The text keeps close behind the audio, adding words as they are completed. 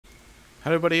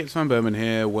Hello everybody, it's vanburman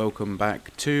here. Welcome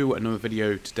back to another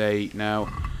video today.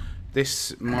 Now,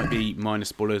 this might be minor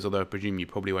spoilers, although I presume you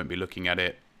probably won't be looking at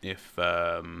it if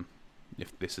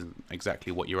this isn't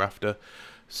exactly what you're after.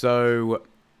 So,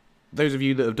 those of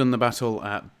you that have done the battle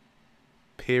at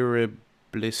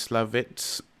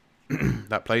Piriblislavitz,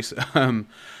 that place,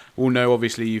 will know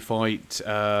obviously you fight,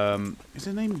 is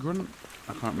his name Runt?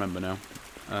 I can't remember now.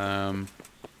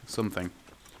 Something,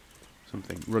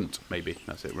 Runt maybe,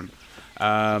 that's it, Runt.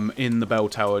 In the bell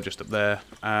tower just up there,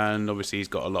 and obviously he's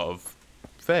got a lot of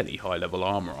fairly high level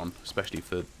armor on, especially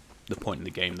for the point in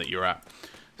the game that you're at.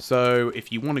 So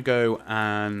if you want to go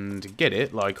and get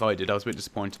it, like I did, I was a bit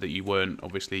disappointed that you weren't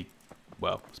obviously,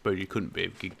 well, I suppose you couldn't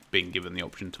be being given the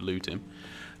option to loot him.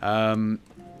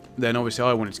 Then obviously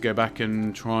I wanted to go back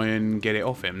and try and get it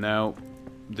off him. Now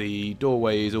the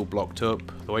doorway is all blocked up,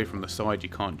 the way from the side you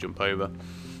can't jump over.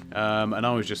 And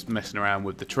I was just messing around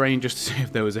with the terrain just to see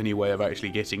if there was any way of actually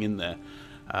getting in there.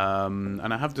 And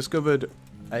I have discovered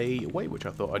a way which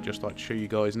I thought I'd just like to show you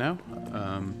guys now.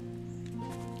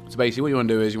 So basically what you want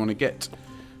to do is you want to get,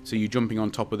 so you're jumping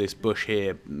on top of this bush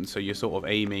here, so you're sort of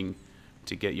aiming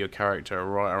to get your character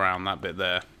right around that bit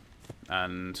there.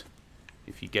 And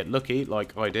if you get lucky,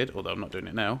 like I did, although I'm not doing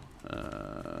it now,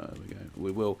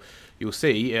 you'll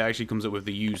see it actually comes up with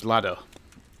the use ladder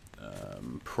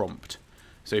prompt.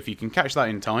 So if you can catch that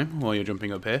in time while you're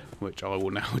jumping up here, which I will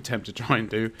now attempt to try and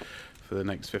do for the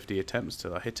next 50 attempts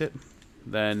till I hit it,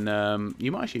 then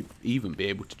you might actually even be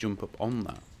able to jump up on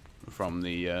that from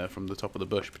the top of the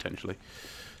bush potentially.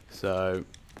 So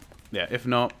yeah, if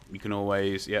not, you can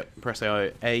always press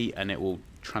A and it will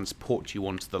transport you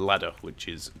onto the ladder, which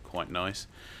is quite nice.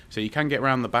 So you can get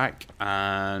around the back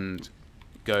and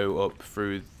go up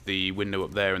through the window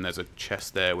up there, and there's a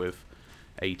chest there with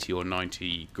 80 or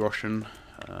 90 groschen.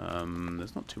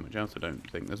 There's not too much else, I don't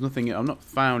think. There's nothing. I've not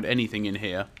found anything in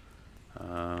here.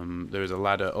 There is a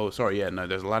ladder. Oh, sorry. Yeah, no.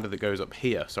 There's a ladder that goes up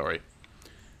here. Sorry,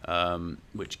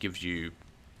 which gives you,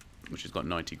 which has got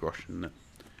 90 groschen in it.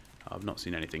 I've not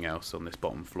seen anything else on this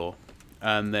bottom floor.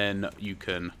 And then you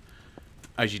can,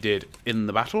 as you did in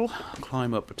the battle,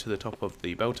 climb up to the top of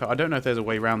the bell tower. I don't know if there's a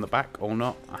way around the back or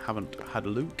not. I haven't had a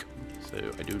look, so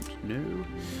I don't know.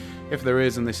 If there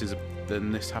is, and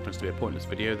then this happens to be a pointless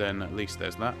video, then at least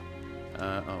there's that.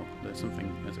 Oh, there's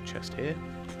a chest here.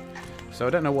 So I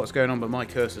don't know what's going on, but my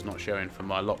cursor's not showing for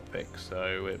my lockpick,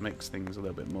 so it makes things a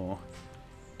little bit more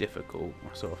difficult.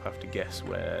 I sort of have to guess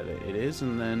where it is,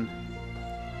 and then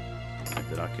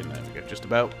that I can, there we go, just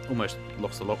about. Almost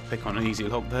lost the lockpick on an easy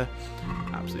lock there.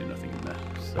 Absolutely nothing in there.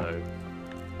 So,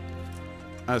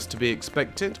 as to be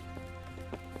expected.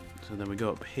 So then we go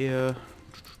up here.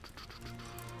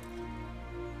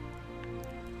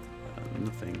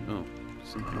 Nothing. Oh,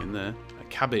 something in there. A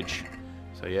cabbage.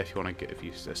 So yeah, if you want to get, if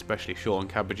you're especially short on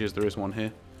cabbages, there is one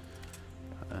here.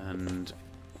 And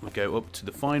we go up to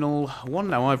the final one.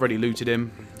 Now I've already looted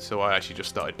him, so I actually just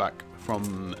started back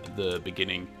from the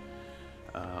beginning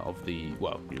of the,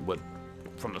 well,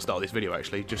 from the start of this video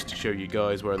actually, just to show you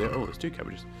guys where they're. Oh, there's two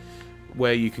cabbages.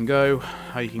 Where you can go,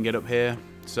 how you can get up here.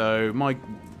 So my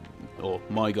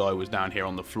guy was down here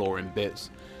on the floor in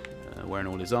bits. Wearing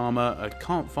all his armour. I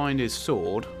can't find his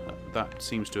sword. That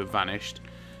seems to have vanished.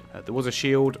 There was a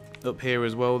shield up here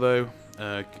as well, though.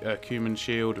 A cumin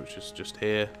shield, which is just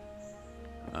here,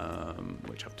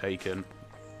 which I've taken.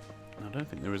 I don't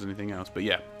think there is anything else, but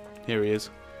yeah, here he is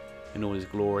in all his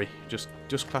glory. Just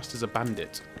classed as a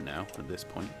bandit now at this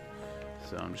point.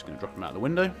 So I'm just going to drop him out the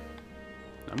window.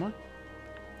 Am I?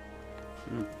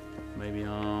 Maybe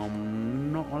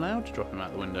I'm not allowed to drop him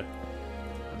out the window.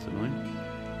 That's annoying.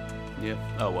 Yeah.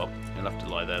 Oh well, he'll have to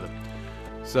lie there then.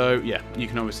 So yeah, you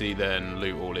can obviously then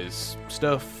loot all his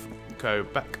stuff, go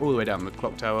back all the way down the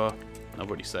clock tower. I've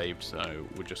already saved, so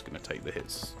we're just going to take the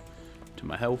hits to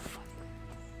my health.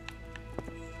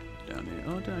 Down here.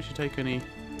 Oh, I don't actually take any,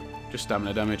 just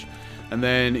stamina damage. And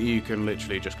then you can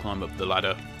literally just climb up the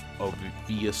ladder,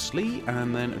 obviously,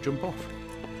 and then jump off.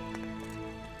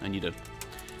 And you're done.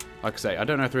 Like I say, I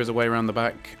don't know if there is a way around the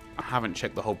back. I haven't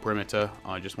checked the whole perimeter.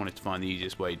 I just wanted to find the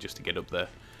easiest way just to get up there.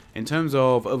 In terms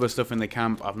of other stuff in the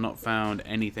camp, I've not found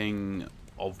anything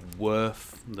of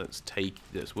worth that's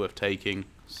worth taking.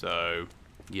 So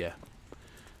yeah,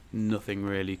 nothing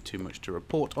really too much to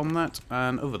report on that.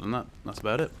 And other than that, that's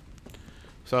about it.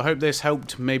 So I hope this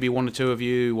helped maybe one or two of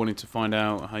you wanting to find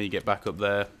out how you get back up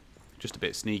there. Just a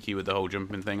bit sneaky with the whole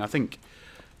jumping thing. I think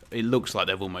it looks like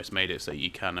they've almost made it so you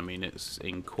can. I mean, it's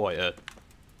in quite a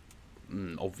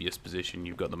obvious position.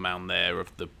 You've got the mound there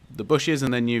of the bushes,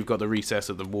 and then you've got the recess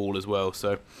of the wall as well,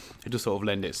 so it just sort of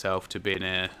lend itself to being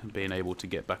able to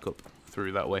get back up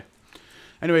through that way.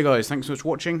 Anyway, guys, thanks so much for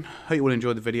watching. Hope you all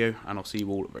enjoyed the video, and I'll see you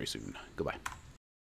all very soon. Goodbye.